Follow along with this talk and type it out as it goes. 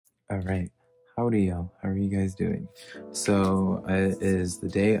All right. Howdy, y'all. How are you guys doing? So, it is the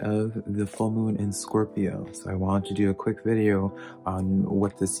day of the full moon in Scorpio. So, I want to do a quick video on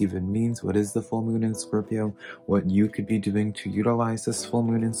what this even means. What is the full moon in Scorpio? What you could be doing to utilize this full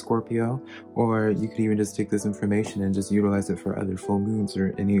moon in Scorpio? Or you could even just take this information and just utilize it for other full moons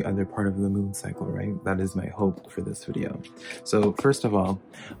or any other part of the moon cycle, right? That is my hope for this video. So, first of all,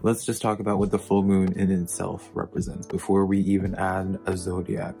 let's just talk about what the full moon in itself represents before we even add a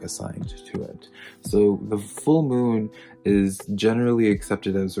zodiac assigned to it. So the full moon is generally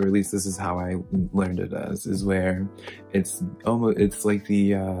accepted as, or at least this is how I learned it as, is where it's like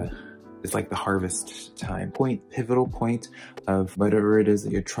the harvest time pivotal point of whatever it is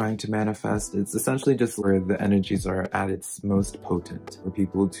that you're trying to manifest. It's essentially just where the energies are at its most potent for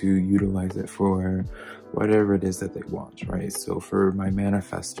people to utilize it for whatever it is that they want, right? So for my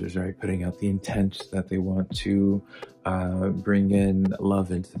manifestors, right, putting out the intent that they want to bring in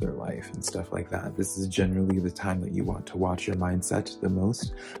love into their life and stuff like that. This is generally the time that you want to watch your mindset the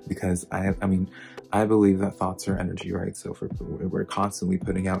most, because I believe that thoughts are energy, right? So we're constantly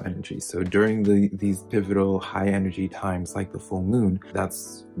putting out energy. So during these pivotal high energy times like the full moon,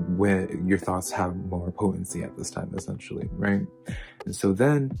 that's where your thoughts have more potency at this time, essentially, right? And so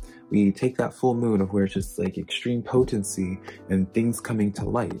then we take that full moon of where it's just like extreme potency and things coming to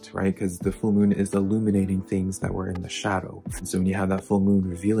light, right? Because the full moon is illuminating things that were in the shadow. And so when you have that full moon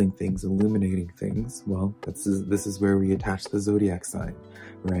revealing things, illuminating things, well, this is where we attach the zodiac sign,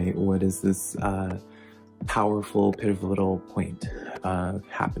 right? What is this powerful pivotal point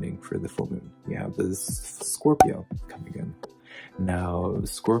happening for the full moon? We have this Scorpio coming in. Now,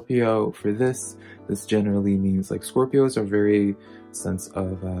 Scorpio, for this generally means, like, Scorpios are very sense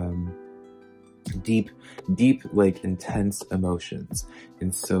of deep, like, intense emotions.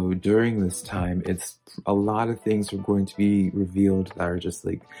 And so during this time, it's a lot of things are going to be revealed that are just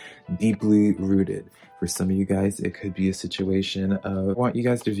like deeply rooted. For some of you guys, it could be a situation of, I want you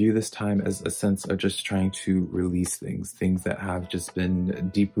guys to view this time as a sense of just trying to release things that have just been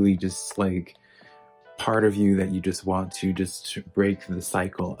deeply just like part of you that you just want to just break the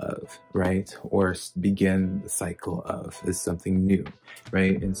cycle of, right? Or begin the cycle of is something new,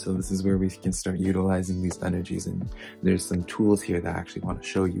 right? And so this is where we can start utilizing these energies. And there's some tools here that I actually want to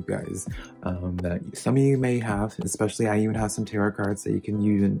show you guys that some of you may have, especially I even have some tarot cards that you can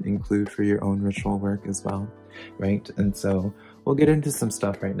even include for your own ritual work as well, right? And so we'll get into some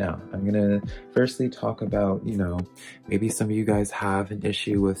stuff right now. I'm gonna firstly talk about, maybe some of you guys have an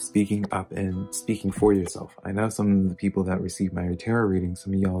issue with speaking up and speaking for yourself. I know some of the people that receive my tarot readings,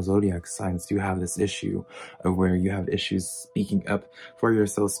 some of y'all zodiac signs do have this issue of where you have issues speaking up for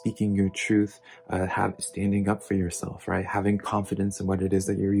yourself, speaking your truth, standing up for yourself, right? Having confidence in what it is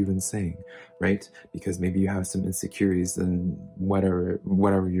that you're even saying, right? Because maybe you have some insecurities in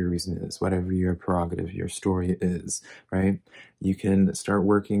whatever your reason is, whatever your prerogative, your story is, right? You can start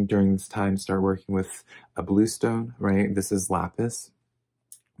working during this time, start working with a blue stone, right? This is lapis.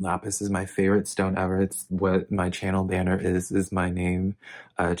 Lapis is my favorite stone ever. It's what my channel banner is my name,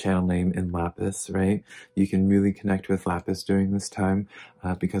 channel name in lapis, right? You can really connect with lapis during this time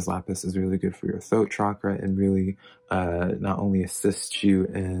because lapis is really good for your throat chakra and really not only assists you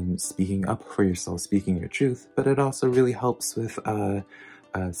in speaking up for yourself, speaking your truth, but it also really helps with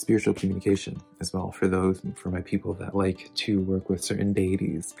spiritual communication as well for my people that like to work with certain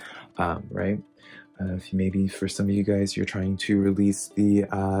deities, right? If maybe for some of you guys, you're trying to release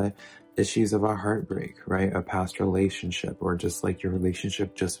the issues of a heartbreak, right? A past relationship, or just like your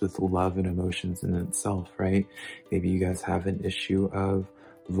relationship just with love and emotions in itself, right? Maybe you guys have an issue of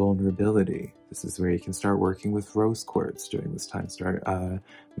vulnerability. This is where you can start working with rose quartz during this time. Start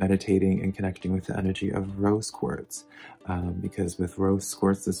meditating and connecting with the energy of rose quartz, because with rose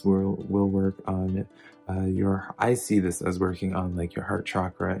quartz, this will work on I see this as working on like your heart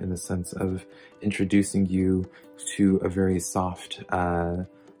chakra in the sense of introducing you to a very soft,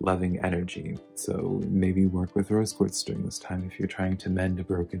 loving energy. So maybe work with rose quartz during this time if you're trying to mend a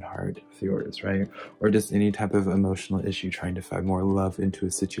broken heart of yours, right? Or just any type of emotional issue, trying to find more love into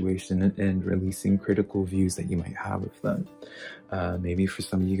a situation and releasing critical views that you might have of them. Maybe for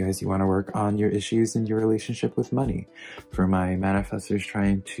some of you guys, you want to work on your issues in your relationship with money. For my manifestors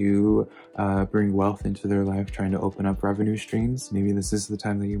trying to bring wealth into their life, trying to open up revenue streams, maybe this is the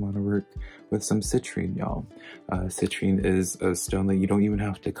time that you want to work with some citrine, y'all. Citrine is a stone that you don't even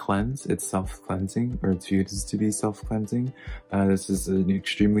have to cleanse. It's self-cleansing, or it's used to be self-cleansing. This is an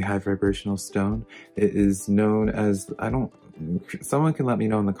extremely high vibrational stone. It is known as, someone can let me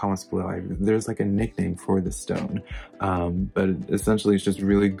know in the comments below. There's like a nickname for the stone, but essentially it's just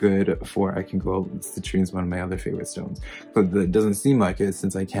really good for, I can go, citrine is one of my other favorite stones, but it doesn't seem like it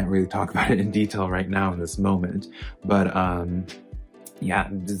since I can't really talk about it in detail right now in this moment. But yeah,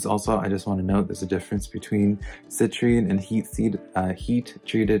 it's also, I just want to note there's a difference between citrine and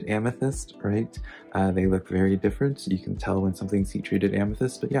heat-treated amethyst, right? They look very different. You can tell when something's heat-treated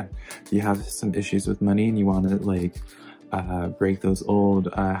amethyst, but yeah, if you have some issues with money and you want to like break those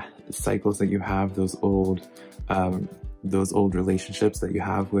old cycles that you have, those old relationships that you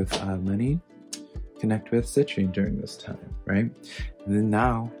have with money, connect with citrine during this time, right? And then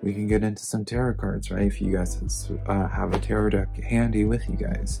now we can get into some tarot cards, right? If you guys have a tarot deck handy with you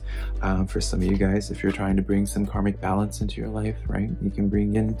guys. For some of you guys, if you're trying to bring some karmic balance into your life, right? You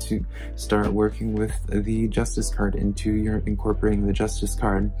can start working with the Justice card incorporating the Justice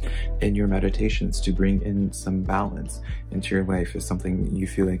card in your meditations to bring in some balance into your life if something you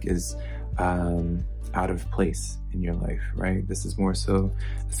feel like is out of place in your life, right? This is more so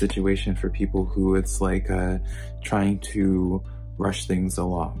a situation for people who it's like trying to rush things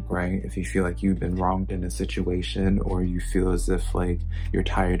along, right? If you feel like you've been wronged in a situation, or you feel as if like you're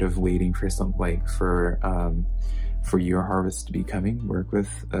tired of waiting for for your harvest to be coming,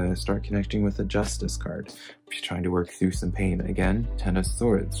 start connecting with the Justice card. If you're trying to work through some pain, again, Ten of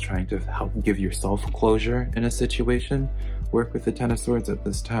Swords, trying to help give yourself closure in a situation, work with the Ten of Swords at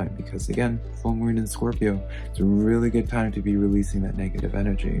this time, because again, full moon in Scorpio, it's a really good time to be releasing that negative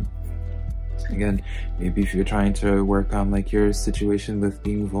energy. Again, maybe if you're trying to work on like your situation with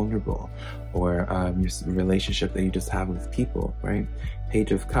being vulnerable, or your relationship that you just have with people, right?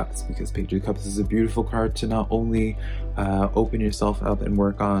 Page of Cups, because Page of Cups is a beautiful card to not only open yourself up and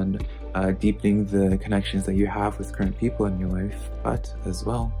work on deepening the connections that you have with current people in your life, but as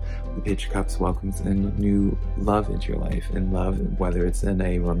well, the Page of Cups welcomes in new love into your life, and love, whether it's in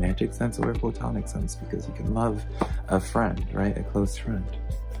a romantic sense or a platonic sense, because you can love a friend, right? A close friend.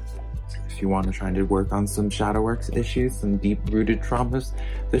 If you want to try to work on some shadow work issues, some deep-rooted traumas,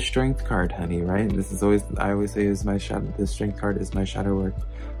 the Strength card, honey, right? This is always, I always say, the Strength card is my shadow work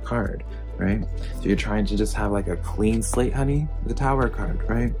card, right? So you're trying to just have like a clean slate, honey, the Tower card,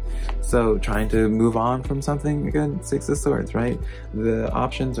 right? So trying to move on from something, again, Six of Swords, right? The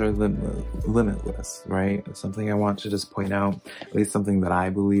options are limitless, right? Something I want to just point out, at least something that I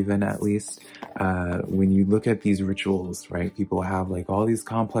believe in, at least, when you look at these rituals, right? People have like all these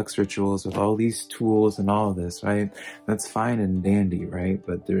complex rituals with all these tools and all of this, right? That's fine and dandy, right?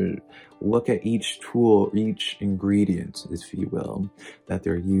 But look at each tool, each ingredient, if you will, that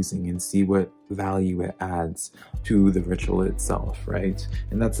they're using, and see what value it adds to the ritual itself, right?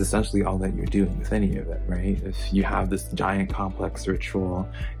 And that's essentially all that you're doing with any of it, right? If you have this giant complex ritual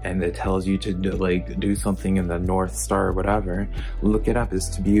and it tells you to do something in the North Star or whatever, look it up as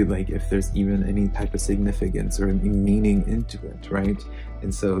to be like if there's even any type of significance or meaning into it, right?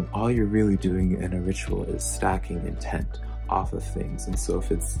 And so all you're really doing in a ritual is stacking intent off of things. And so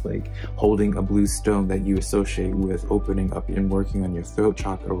if it's like holding a blue stone that you associate with opening up and working on your throat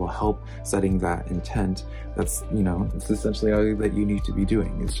chakra will help setting that intent, that's, you know, it's essentially all that you need to be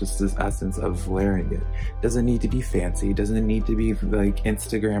doing. It's just this essence of layering it. It doesn't need to be fancy, it doesn't need to be like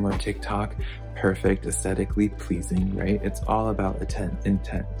Instagram or TikTok perfect, aesthetically pleasing, right? It's all about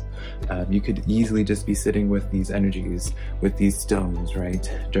intent. You could easily just be sitting with these energies, with these stones, right,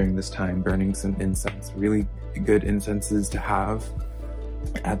 during this time, burning some incense. Really good incenses to have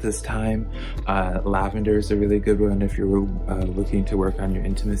at this time. Lavender is a really good one if you're looking to work on your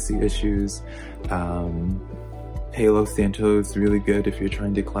intimacy issues. Palo Santo is really good if you're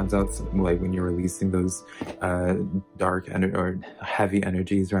trying to cleanse out some, like when you're releasing those dark or heavy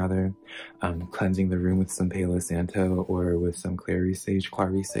energies, rather. Cleansing the room with some Palo Santo or with some clary sage.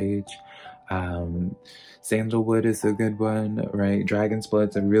 Sandalwood is a good one, right? Dragon's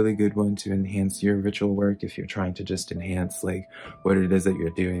Blood's a really good one to enhance your ritual work if you're trying to just enhance like what it is that you're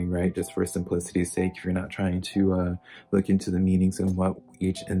doing, right? Just for simplicity's sake, if you're not trying to look into the meanings and what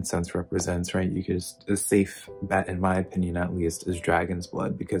each incense represents, right? You could just, a safe bet, in my opinion at least, is Dragon's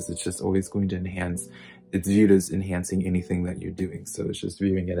Blood, because it's just always going to enhance. It's viewed as enhancing anything that you're doing. So it's just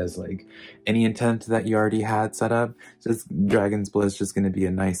viewing it as like any intent that you already had set up, just Dragon's Blood is just going to be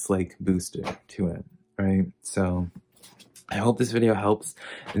a nice like booster to it, right? So I hope this video helps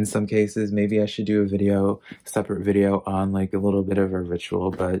in some cases. Maybe I should do a separate video on like a little bit of a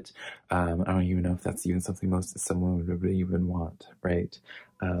ritual, but I don't even know if that's even something someone would even want, right?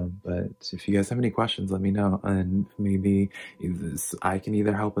 But if you guys have any questions, let me know, and maybe I can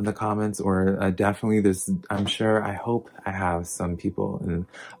either help in the comments, or definitely I'm sure, I hope I have some people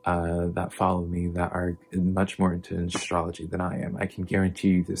that follow me that are much more into astrology than I am. I can guarantee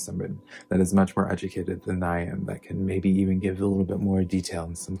you there's someone that is much more educated than I am that can maybe even give a little bit more detail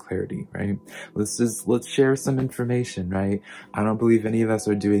and some clarity, right? Let's share some information, right? I don't believe any of us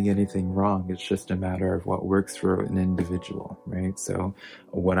are doing anything wrong. It's just a matter of what works for an individual, right? So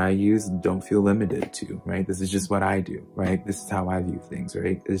what I use, don't feel limited to, right? This is just what I do, right? This is how I view things,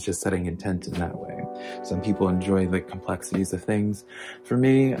 right? It's just setting intent in that way. Some people enjoy the complexities of things. For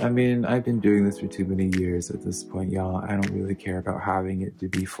me, I mean, I've been doing this for too many years at this point, y'all. I don't really care about having it to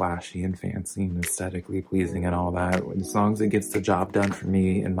be flashy and fancy and aesthetically pleasing and all that. As long as it gets the job done for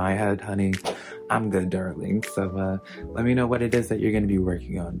me in my head, honey, I'm good, darling. So let me know what it is that you're going to be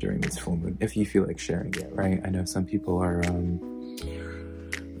working on during this full moon, if you feel like sharing it, right? I know some people are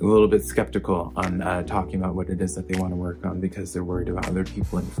a little bit skeptical on talking about what it is that they want to work on because they're worried about other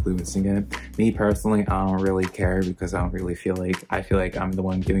people influencing it. Me personally, I don't really care, because I feel like I'm the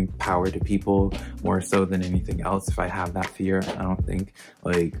one giving power to people more so than anything else. If I have that fear, I don't think,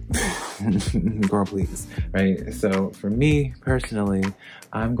 like, girl, please, right? So for me personally,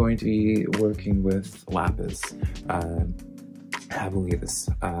 I'm going to be working with lapis heavily this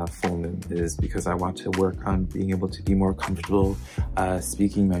full moon, is because I want to work on being able to be more comfortable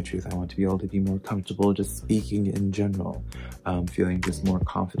speaking my truth. I want to be able to be more comfortable just speaking in general, feeling just more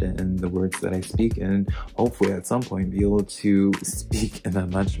confident in the words that I speak, and hopefully at some point be able to speak in a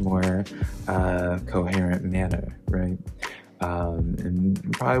much more coherent manner, right?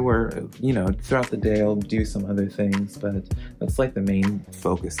 And probably throughout the day I'll do some other things, but that's like the main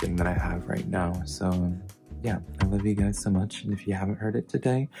focus thing that I have right now. So yeah, I love you guys so much, and if you haven't heard it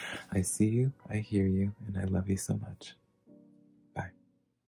today, I see you, I hear you, and I love you so much.